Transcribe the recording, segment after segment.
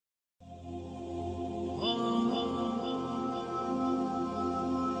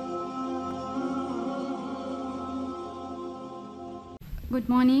Good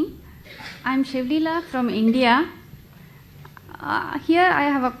morning. I'm Shivlila from India. Here I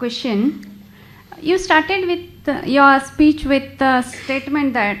have a question. You started with your speech with the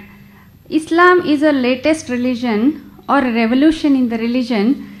statement that Islam is a latest religion or a revolution in the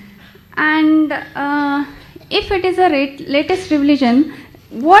religion, and if it is a latest religion,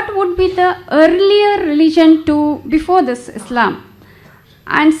 what would be the earlier religion to before this Islam?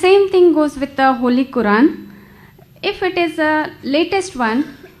 And same thing goes with the Holy Quran. If it is a latest one,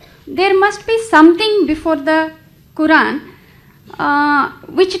 there must be something before the Quran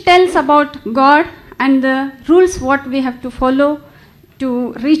which tells about God and the rules what we have to follow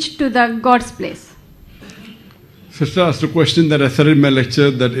to reach to the God's place. Sister asked a question that I said in my lecture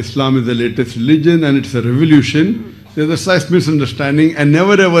that Islam is the latest religion and it's a revolution. There's a slight misunderstanding. I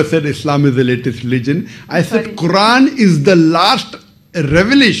never ever said Islam is the latest religion. I said Quran is the last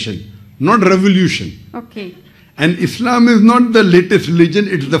revelation, not revolution. Okay. And Islam is not the latest religion,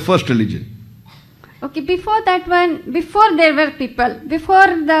 it's the first religion. Okay, before that one, before there were people, before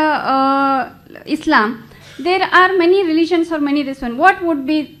the Islam, there are many religions or many this one. What would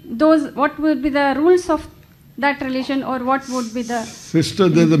be those, what would be the rules of that religion, or what would be the... Sister,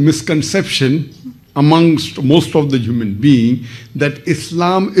 there's a misconception amongst most of the human being that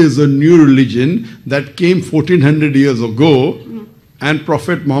Islam is a new religion that came 1400 years ago and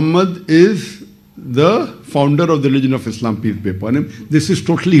Prophet Muhammad is the founder of the religion of Islam, peace be upon him. This is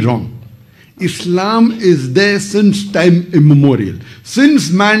totally wrong. Islam is there since time immemorial,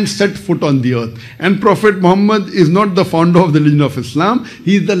 since man set foot on the earth. And Prophet Muhammad is not the founder of the religion of Islam,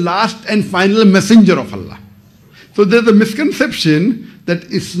 he is the last and final messenger of Allah. So there's a misconception that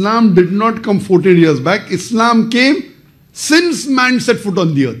Islam did not come 14 years back. Islam came since man set foot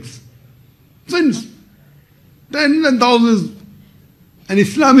on the earth. Since tens and thousands. And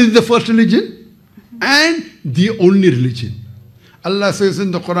Islam is the first religion and the only religion. Allah says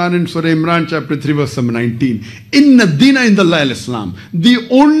in the Quran in Surah Imran chapter 3 verse 19, Inna Dina Indallahi al-Islam. The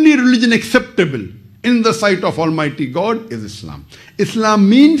only religion acceptable in the sight of Almighty God is Islam. Islam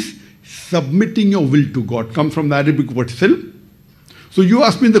means submitting your will to God. Comes from the Arabic word silm. So you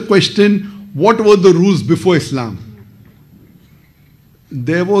asked me the question, what were the rules before Islam?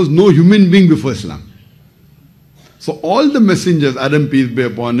 There was no human being before Islam. So all the messengers, Adam peace be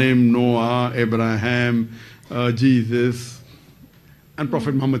upon him, Noah, Abraham, Jesus, and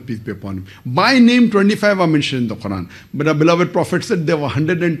Prophet Muhammad peace be upon him. By name 25 are mentioned in the Quran. But our beloved Prophet said there were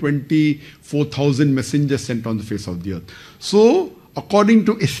 124,000 messengers sent on the face of the earth. So according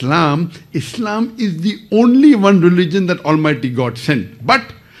to Islam, Islam is the only one religion that Almighty God sent.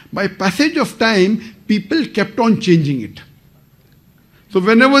 But by passage of time, people kept on changing it. So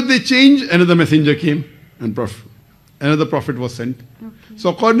whenever they changed, another messenger came and another prophet was sent. Okay. So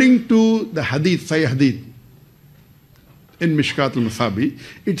according to the hadith, Sahih hadith, in Mishkat al-Masabi,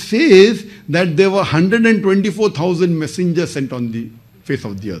 it says that there were 124,000 messengers sent on the face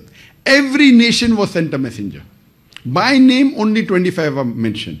of the earth. Every nation was sent a messenger. By name, only 25 are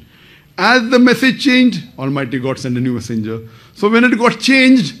mentioned. As the message changed, Almighty God sent a new messenger. So when it got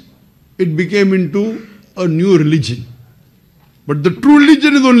changed, it became into a new religion. But the true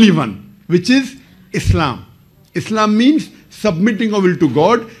religion is only one, which is Islam. Islam means submitting our will to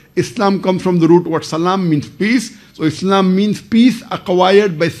God. Islam comes from the root word salam, means peace. So Islam means peace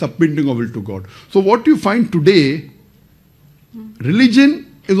acquired by submitting our will to God. So what you find today, religion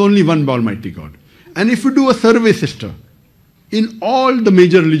is only one by Almighty God. And if you do a survey, sister, in all the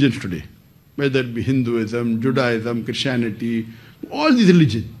major religions today, whether it be Hinduism, Judaism, Christianity, all these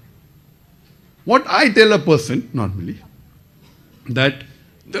religions, what I tell a person, normally, that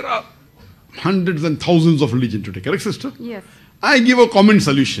there are hundreds and thousands of religions today, correct, sister? Yes. I give a common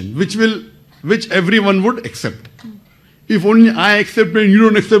solution, which everyone would accept. If only I accept and you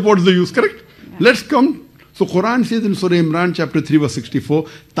don't accept, what's the use, correct? Yeah. Let's come. So Quran says in Surah Imran chapter 3 verse 64,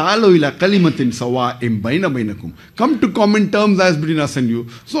 Ta'alu ila kalimatin sawa'im baina bainakum. Come to common terms as between us and you.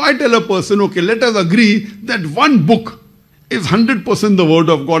 So I tell a person, okay, let us agree that one book is 100% the word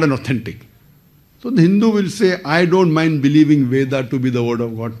of God and authentic. So the Hindu will say, I don't mind believing Veda to be the word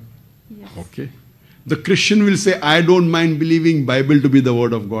of God. Yes. Okay. The Christian will say, I don't mind believing Bible to be the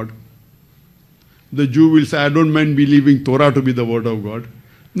word of God. The Jew will say, I don't mind believing Torah to be the word of God.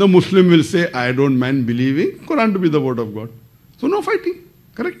 The Muslim will say, I don't mind believing Quran to be the word of God. So no fighting,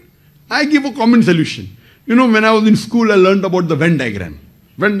 correct? I give a common solution. You know, when I was in school, I learned about the Venn diagram.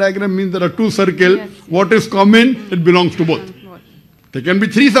 Venn diagram means there are two circles. Yes. What is common, it belongs to both. There can be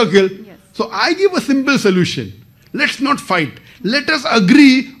three circles. Yes. So I give a simple solution. Let's not fight. Let us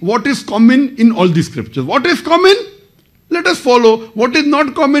agree what is common in all these scriptures. What is common? Let us follow. What is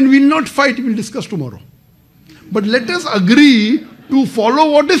not common, we will not fight. We will discuss tomorrow. But let us agree to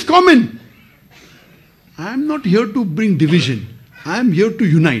follow what is common. I am not here to bring division. I am here to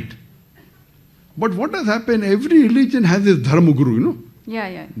unite. But what has happened, every religion has its dharma guru,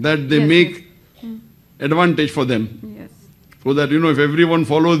 Yeah. that they make advantage for them. Yes. So that, if everyone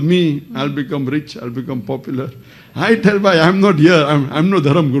follows me, I'll become rich, I'll become popular. I tell Bhai, I'm not here, I'm no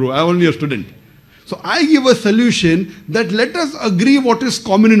dharma guru, I'm only a student. So I give a solution that let us agree what is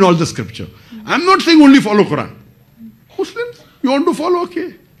common in all the scripture. I'm not saying only follow Quran. Muslims, you want to follow?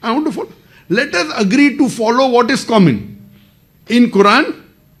 Okay, I want to follow. Let us agree to follow what is common. In Quran,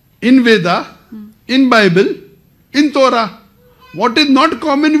 in Veda, in Bible, in Torah. What is not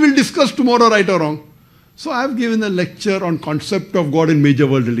common we'll discuss tomorrow, right or wrong. So I have given a lecture on concept of God in major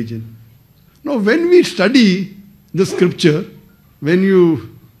world religion. Now when we study the scripture, when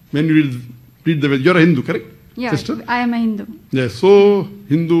you read the Veda, you're a Hindu, correct? Yeah, sister? I am a Hindu. Yes, so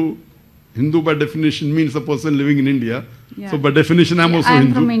Hindu by definition means a person living in India. Yeah. So by definition I'm also I am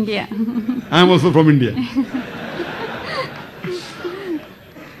Hindu. from India. I am also from India.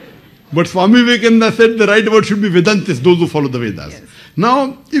 But Swami Vivekananda said the right word should be Vedantis, those who follow the Vedas. Yes.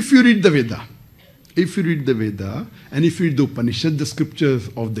 Now, if you read the Veda, and if you read the Upanishad, the scriptures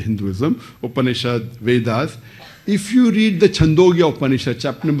of the Hinduism, Upanishad, Vedas, if you read the Chandogya Upanishad,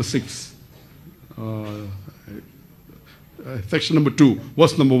 chapter number 6, section number 2,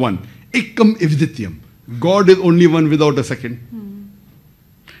 verse number 1, Ekam Evdityam, God is only one without a second.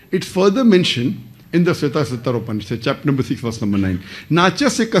 It's further mentioned in the Svetasvatara Upanishad, chapter number 6, verse number 9.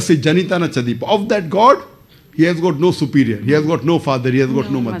 Nachasya kase janitana chadipa. Of that God, he has got no superior, he has got no father, he has got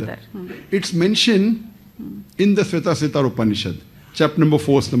no mother. It's mentioned in the Svetasvatara Upanishad, chapter number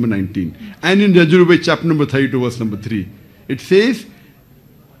 4, verse number 19. And in Yajurveda, chapter number 32, verse number 3. It says,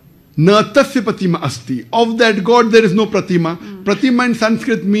 Na tasya pratima asti. Of that God there is no pratima. Pratima in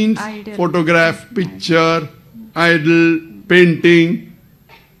Sanskrit means Idol. Photograph, picture, idol, painting.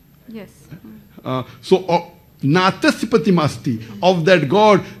 Yes. Natasya pratima asti. Of that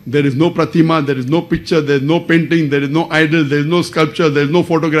God there is no pratima, there is no picture, there is no painting, there is no idol, there is no sculpture, there is no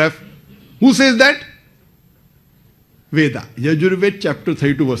photograph. Who says that? Veda. Yajurveda chapter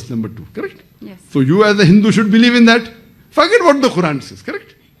 32 verse number 2. Correct? Yes. So you as a Hindu should believe in that. Forget what the Quran says.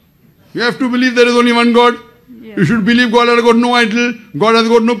 Correct? You have to believe there is only one God. Yes. You should believe God has got no idol, God has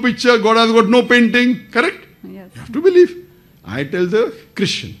got no picture, God has got no painting. Correct? Yes. You have to believe. I tell the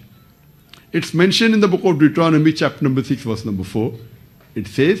Christian. It's mentioned in the book of Deuteronomy, chapter number 6, verse number 4. It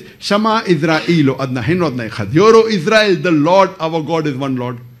says, Shama Israelo adna heno adna echad. Hear, O Israel, the Lord, our God is one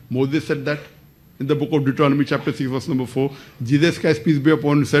Lord. Moses said that in the book of Deuteronomy, chapter 6, verse number 4. Jesus Christ, peace be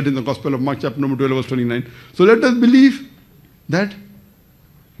upon him, said in the Gospel of Mark, chapter number 12, verse 29. So let us believe that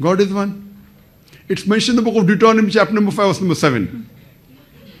God is one. It's mentioned in the book of Deuteronomy, chapter number 5, verse number 7.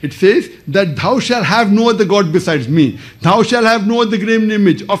 It says that thou shalt have no other God besides me. Thou shalt have no other graven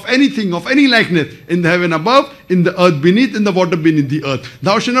image of anything, of any likeness, in the heaven above, in the earth beneath, in the water beneath the earth.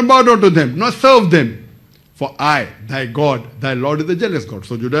 Thou shalt not bow down to them, nor serve them. For I, thy God, thy Lord is a jealous God.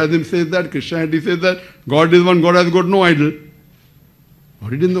 So Judaism says that, Christianity says that, God is one, God has got no idol.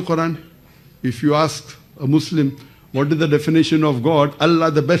 What is in the Quran? If you ask a Muslim, what is the definition of God?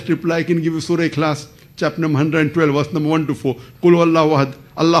 Allah, the best reply I can give you, Surah Ikhlas, chapter number 112, verse number 1 to 4. Qul huwallahu ahad,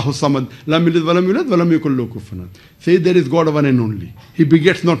 Allahu samad, lam yalid walam yulad walam yakul lahu kufuwan ahad. Say there is God one and only. He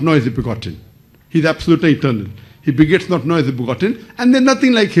begets not, nor is he begotten. He is absolutely eternal. He begets not, nor is he begotten, and there is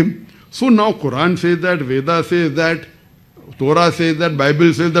nothing like him. So now Quran says that, Veda says that, Torah says that,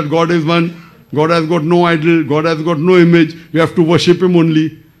 Bible says that God is one. God has got no idol, God has got no image. We have to worship him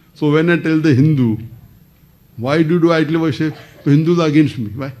only. So when I tell the Hindu, why do you do idol worship? The Hindus are against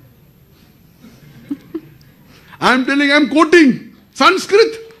me. Why? I'm telling, I'm quoting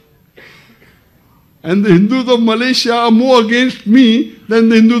Sanskrit. And the Hindus of Malaysia are more against me than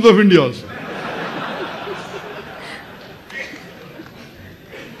the Hindus of India also.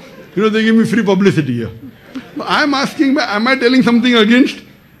 They give me free publicity here. I'm asking, am I telling something against?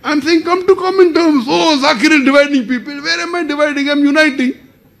 I'm saying, come to common terms. Oh, Zakir is dividing people. Where am I dividing? I'm uniting.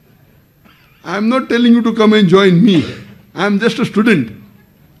 I'm not telling you to come and join me. I'm just a student.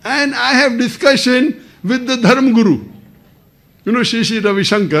 And I have discussion with the Dharma Guru. Shri Ravi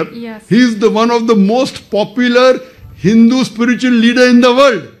Shankar. Yes. He is the one of the most popular Hindu spiritual leader in the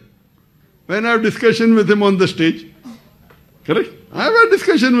world. When I have discussion with him on the stage. Correct? I have a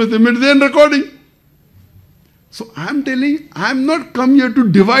discussion with him. It's there in recording. So I'm telling, I'm not come here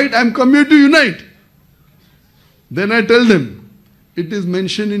to divide, I'm come here to unite. Then I tell them, it is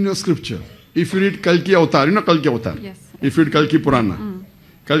mentioned in your scripture. If you read Kalki Avatar, Kalki Avatar. Yes. If you read Kalki Purana.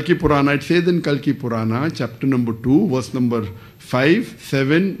 Kalki Purana, it says in Kalki Purana, chapter number 2, verse number 5,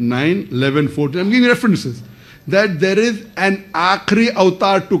 7, 9, 11, 14. I'm giving references. that there is an Akhri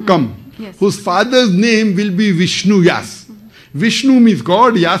avatar to come, Yes. whose father's name will be Vishnu Yas. Vishnu means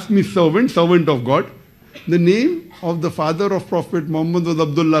God, Yas means servant, servant of God. The name of the father of Prophet Muhammad was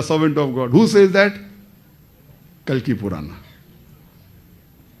Abdullah, servant of God. Who says that? Kalki Purana.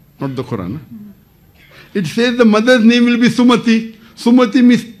 Not the Quran. It says the mother's name will be Sumati. Sumati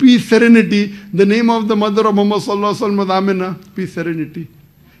means peace, serenity. The name of the mother of Muhammad Sallallahu Alaihi Wasallam was Amina, peace, serenity.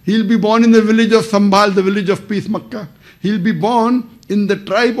 He'll be born in the village of Sambhal, the village of peace, Makkah. He'll be born in the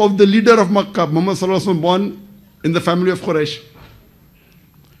tribe of the leader of Makkah. Muhammad Sallallahu Alaihi Wasallam born in the family of Quraysh.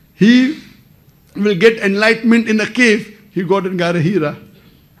 He will get enlightenment in a cave he got in Gara Hira.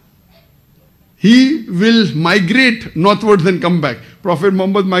 He will migrate northwards and come back. Prophet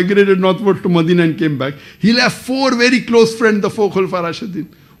Muhammad migrated northward to Medina and came back. He'll have 4 very close friends, the 4 Khulafa Rashidin.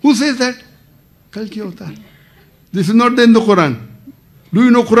 Who says that? Kalki Avatar. This is not there in the Quran. Do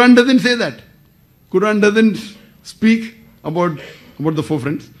you know Quran doesn't say that? Quran doesn't speak about the 4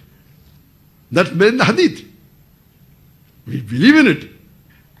 friends. That's there in the Hadith. We believe in it.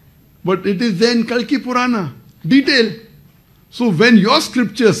 But it is then Kalki Purana. Detail. So when your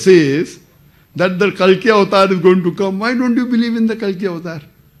scripture says that the Kalki Avatar is going to come, why don't you believe in the Kalki Avatar?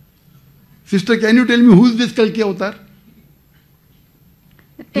 Sister, can you tell me who is this Kalki Avatar?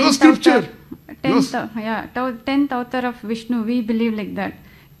 No scripture. 10th avatar of Vishnu, we believe like that.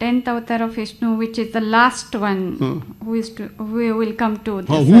 10th avatar of Vishnu, which is the last one who will come to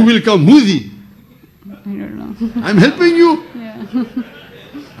this Who will come? Who is he? I don't know. I'm helping you. Yeah.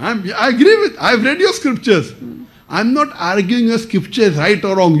 I agree with. I've read your scriptures. I'm not arguing a scripture is right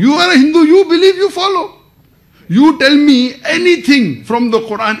or wrong. You are a Hindu, you believe, you follow. You tell me anything from the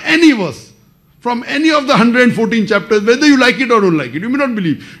Quran, any verse, from any of the 114 chapters, whether you like it or don't like it. You may not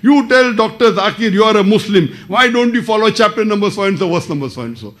believe. You tell Dr. Zakir, you are a Muslim. Why don't you follow chapter number so and so, verse number so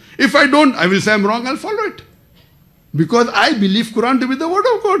and so? If I don't, I will say I'm wrong, I'll follow it. Because I believe Quran to be the word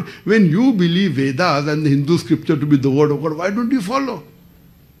of God. When you believe Vedas and the Hindu scripture to be the word of God, why don't you follow?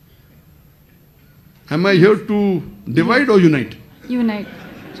 Am I here to divide or unite? Unite.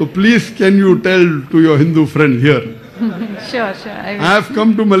 So please, can you tell to your Hindu friend here? Sure. I have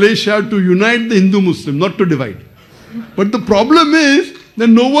come to Malaysia to unite the Hindu Muslim, not to divide. But the problem is that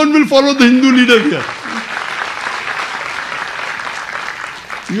no one will follow the Hindu leaders here.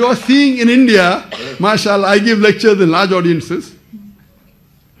 You are seeing in India, mashallah, I give lectures in large audiences,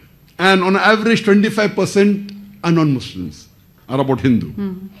 and on average 25% are non-Muslims, are about Hindu.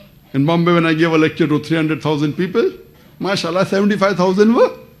 In Bombay, when I gave a lecture to 300,000 people, mashallah, 75,000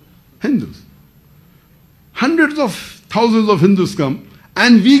 were Hindus. Hundreds of thousands of Hindus come,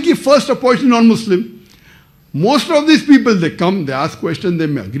 and we give first opportunity to non-Muslim. Most of these people, they come, they ask questions, they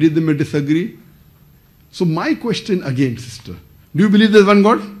may agree, they may disagree. So my question again, sister, do you believe there is one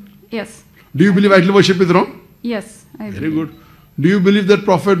God? Yes. Do you believe idol worship is wrong? Yes. Very good. Do you believe that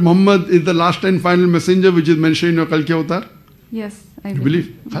Prophet Muhammad is the last and final messenger which is mentioned in your Kalki Avatar? Yes, I You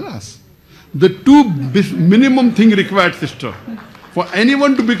believe? Khalas. The 2 minimum thing required, sister, for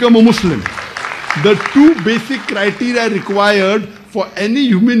anyone to become a Muslim, the 2 basic criteria required for any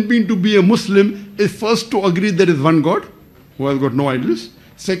human being to be a Muslim is first to agree there is one God who has got no idols.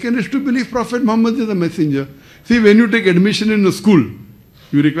 Second is to believe Prophet Muhammad is a messenger. See, when you take admission in a school,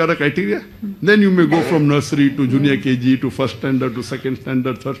 you require a criteria. Then you may go from nursery to junior KG to first standard to second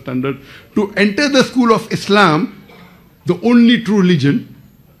standard, third standard. To enter the school of Islam, the only true religion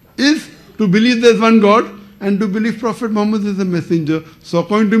is to believe there is one God and to believe Prophet Muhammad is a messenger. So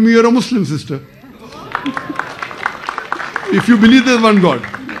according to me, you are a Muslim, sister. If you believe there is one God,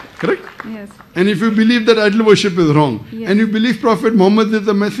 correct? Yes. And if you believe that idol worship is wrong, Yes. and you believe Prophet Muhammad is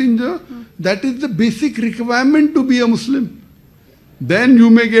a messenger, that is the basic requirement to be a Muslim. Then you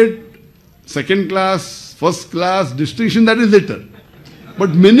may get second class, first class, distinction, that is later.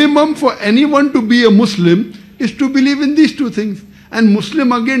 But minimum for anyone to be a Muslim is to believe in these 2 things. And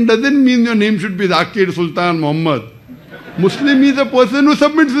Muslim again doesn't mean your name should be Zakir, Sultan, Muhammad. Muslim is a person who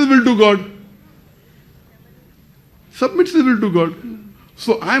submits his will to God. Submits his will to God.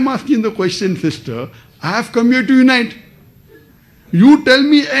 So I'm asking the question, sister, I have come here to unite. You tell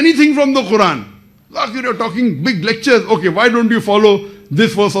me anything from the Quran. Zakir, you're talking big lectures. Okay, why don't you follow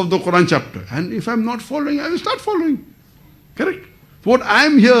this verse of the Quran chapter? And if I'm not following, I will start following. Correct? What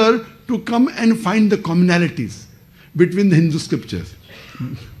I'm here to come and find the commonalities between the Hindu scriptures,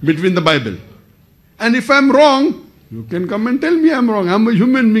 between the Bible. And if I'm wrong, you can come and tell me I'm wrong. I'm a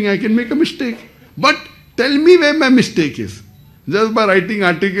human being, I can make a mistake. But tell me where my mistake is. Just by writing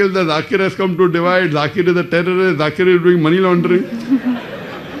articles that Zakir has come to divide, Zakir is a terrorist, Zakir is doing money laundering.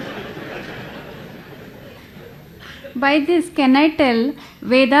 by this, can I tell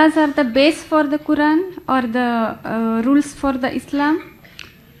Vedas are the base for the Quran or the rules for the Islam?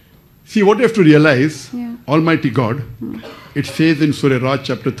 See, what you have to realize, Yeah. Almighty God, it says in Surah Raj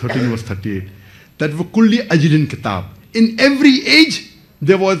chapter 13 verse 38, that وَكُلِّ أَجْرٍ kitab. In every age,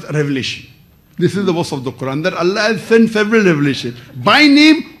 there was revelation. This is the verse of the Quran, that Allah has sent several revelations. By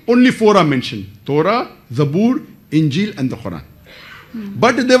name, only 4 are mentioned. Torah, Zabur, Injil and the Quran.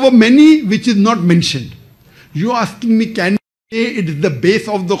 But there were many which is not mentioned. You are asking me, can you say it is the base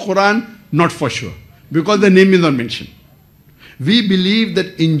of the Quran? Not for sure, because the name is not mentioned. We believe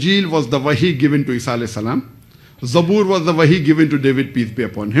that Injil was the wahi given to Isa alayhi salam. Zabur was the wahi given to David, peace be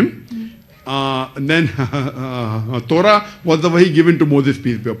upon him. Then Torah was the wahi given to Moses,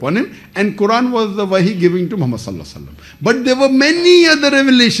 peace be upon him. And Quran was the wahi given to Muhammad sallallahu alaihi wasallam. But there were many other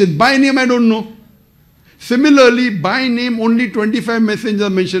revelations. By name, I don't know. Similarly, by name, only 25 messengers are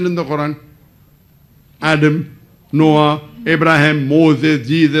mentioned in the Quran. Adam, Noah, Abraham, Moses,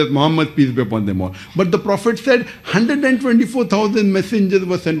 Jesus, Muhammad, peace be upon them all. But the Prophet said 124,000 messengers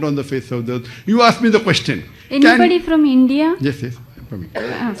were sent on the face of the earth. You ask me the question. Anybody from India? Yes.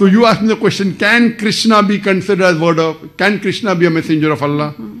 So you ask me the question, can Krishna be considered as can Krishna be a messenger of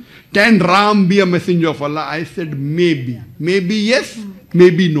Allah? Can Ram be a messenger of Allah? I said maybe. Maybe yes,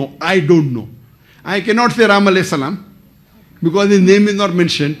 maybe no. I don't know. I cannot say Ram alayhi salam because his name is not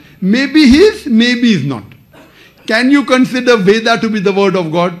mentioned. Maybe he is, maybe he is not. Can you consider Veda to be the word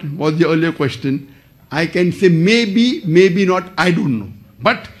of God? Was the earlier question. I can say maybe, maybe not. I don't know.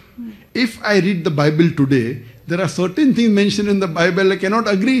 But if I read the Bible today, there are certain things mentioned in the Bible I cannot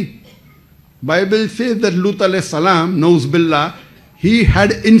agree. Bible says that Lut alayhi salam, Nauz billah, he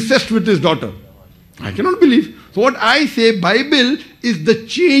had incest with his daughter. I cannot believe. So what I say, Bible is the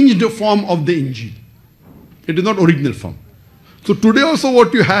changed form of the Injil. It is not original form. So today also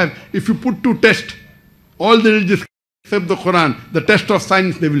what you have, if you put to test all the religious except the Quran, the test of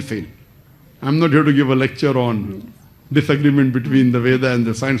science, they will fail. I'm not here to give a lecture on disagreement between the Veda and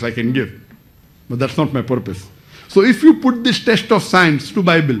the science I can give. But that's not my purpose. So if you put this test of science to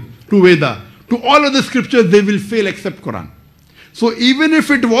Bible, to Veda, to all other scriptures, they will fail except Quran. So even if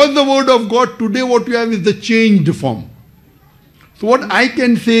it was the word of God, today what you have is the changed form. So what I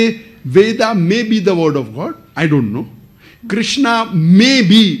can say, Veda may be the word of God, I don't know. Krishna may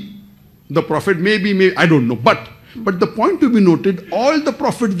be the prophet, maybe, I don't know. But the point to be noted, all the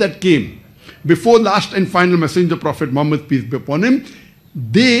prophets that came before last and final messenger, Prophet Muhammad, peace be upon him,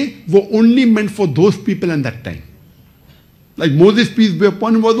 they were only meant for those people in that time. Like Moses, peace be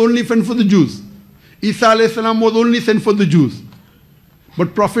upon him, was only sent for the Jews. Isa alayhi salam was only sent for the Jews.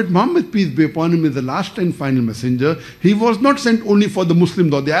 But Prophet Muhammad, peace be upon him, is the last and final messenger. He was not sent only for the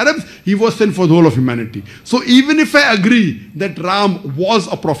Muslims or the Arabs, he was sent for the whole of humanity. So even if I agree that Ram was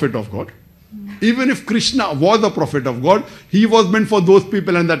a prophet of God, even if Krishna was a prophet of God, he was meant for those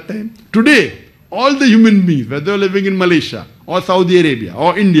people in that time. Today, all the human beings, whether living in Malaysia, or Saudi Arabia,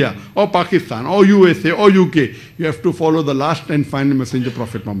 or India, or Pakistan, or USA, or UK, you have to follow the last and final messenger,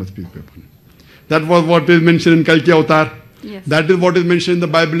 Prophet Muhammad, peace be upon him. That was what is mentioned in Kalki Avatar. Yes. That is what is mentioned in the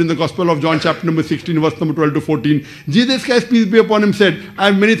Bible in the Gospel of John chapter number 16 verse number 12 to 14. Jesus Christ, peace be upon him, said,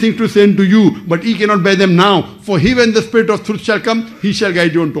 I have many things to say unto you, but ye cannot bear them now. For he, when the Spirit of truth shall come, he shall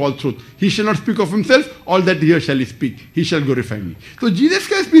guide you unto all truth. He shall not speak of himself, all that he hears shall he speak. He shall glorify me. So Jesus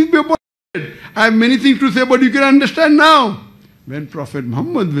Christ, peace be upon him, said, I have many things to say, but you can understand now. When Prophet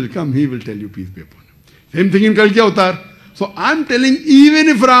Muhammad will come, he will tell you, peace be upon him. Same thing in Kalki Avatar. So I'm telling, even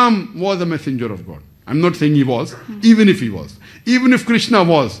if Ram was a messenger of God, I'm not saying he was, even if he was, even if Krishna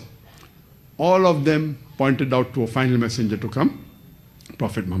was, all of them pointed out to a final messenger to come,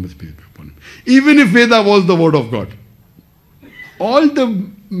 Prophet Muhammad, peace be upon him. Even if Veda was the word of God, all the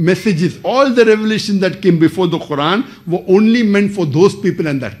messages, all the revelations that came before the Quran were only meant for those people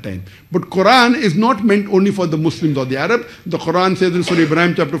in that time. But Quran is not meant only for the Muslims or the Arab. The Quran says in Surah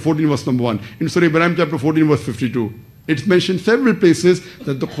Ibrahim chapter 14 verse number 1, in Surah Ibrahim chapter 14 verse 52, it's mentioned several places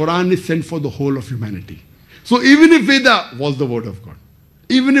that the Quran is sent for the whole of humanity. So even if Veda was the word of God,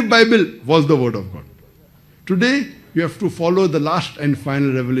 even if Bible was the word of God, today you have to follow the last and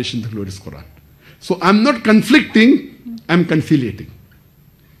final revelation, the glorious Quran. So I'm not conflicting, I'm conciliating.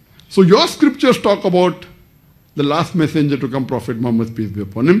 So your scriptures talk about the last messenger to come, Prophet Muhammad, peace be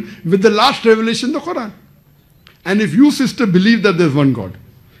upon him, with the last revelation, the Quran. And if you, sister, believe that there's one God,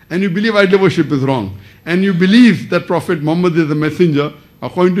 and you believe idol worship is wrong, and you believe that Prophet Muhammad is a messenger,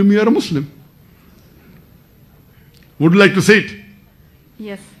 according to me, you are a Muslim. Would you like to say it?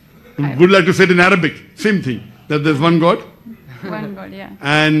 Yes. Would you like to say it in Arabic? Same thing, that there's one God. One God, yeah.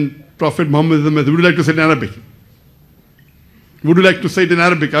 And Prophet Muhammad is the messenger. Would you like to say it in Arabic? Would you like to say it in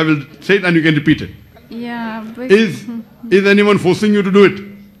Arabic? I will say it and you can repeat it. Yeah. But, Is Is anyone forcing you to do it?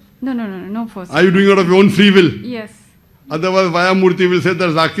 No force. Are you doing it out of your own free will? Yes. Otherwise, Vayamurthy will say that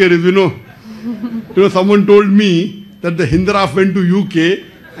Zakir is, someone told me that the Hindraf went to UK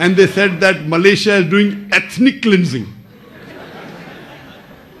and they said that Malaysia is doing ethnic cleansing.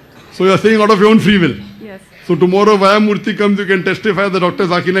 So you are saying out of your own free will. Yes. So tomorrow Vayamurthy comes, you can testify that Dr.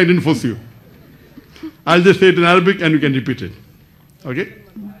 Zakir I didn't force you. I'll just say it in Arabic and you can repeat it. Okay?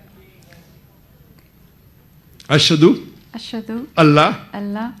 Ashhadu Ashhadu Allah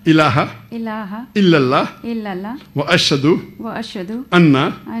Allah ilaha ilaha illallah illallah wa ashhadu wa ashhadu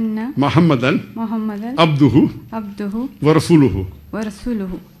anna anna Muhammadan Muhammadan abduhu abduhu wa rasuluhu. wa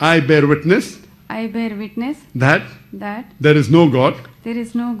rasuluhu. I bear witness I bear witness that that there is no God there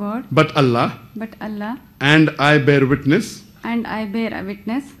is no God but Allah, but Allah, and I bear witness and I bear a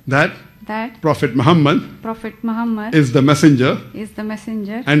witness that that Prophet Muhammad Prophet Muhammad is the messenger is the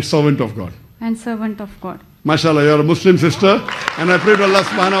messenger and servant of God. and servant of God. MashaAllah, you are a Muslim sister, and I pray to Allah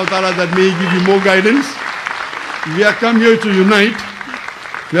subhanahu wa ta'ala that may He give you more guidance. We have come here to unite.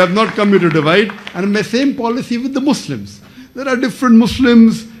 We have not come here to divide. And my same policy with the Muslims. There are different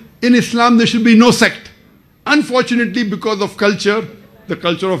Muslims. In Islam, there should be no sect. Unfortunately, because of culture, the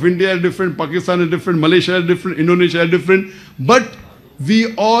culture of India is different, Pakistan is different, Malaysia is different, Indonesia is different. But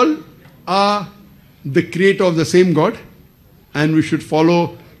we all are the creator of the same God, and we should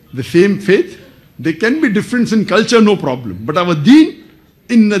follow the same faith. There can be difference in culture, no problem. But our deen,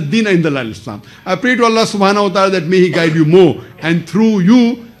 inna deena indallah al-Islam. I pray to Allah subhanahu wa ta'ala that may He guide you more. And through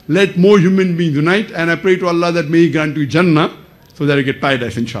you, let more human beings unite. And I pray to Allah that may He grant you Jannah so that you get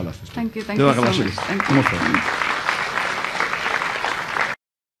paradise, inshallah. Thank you so much. Thank you.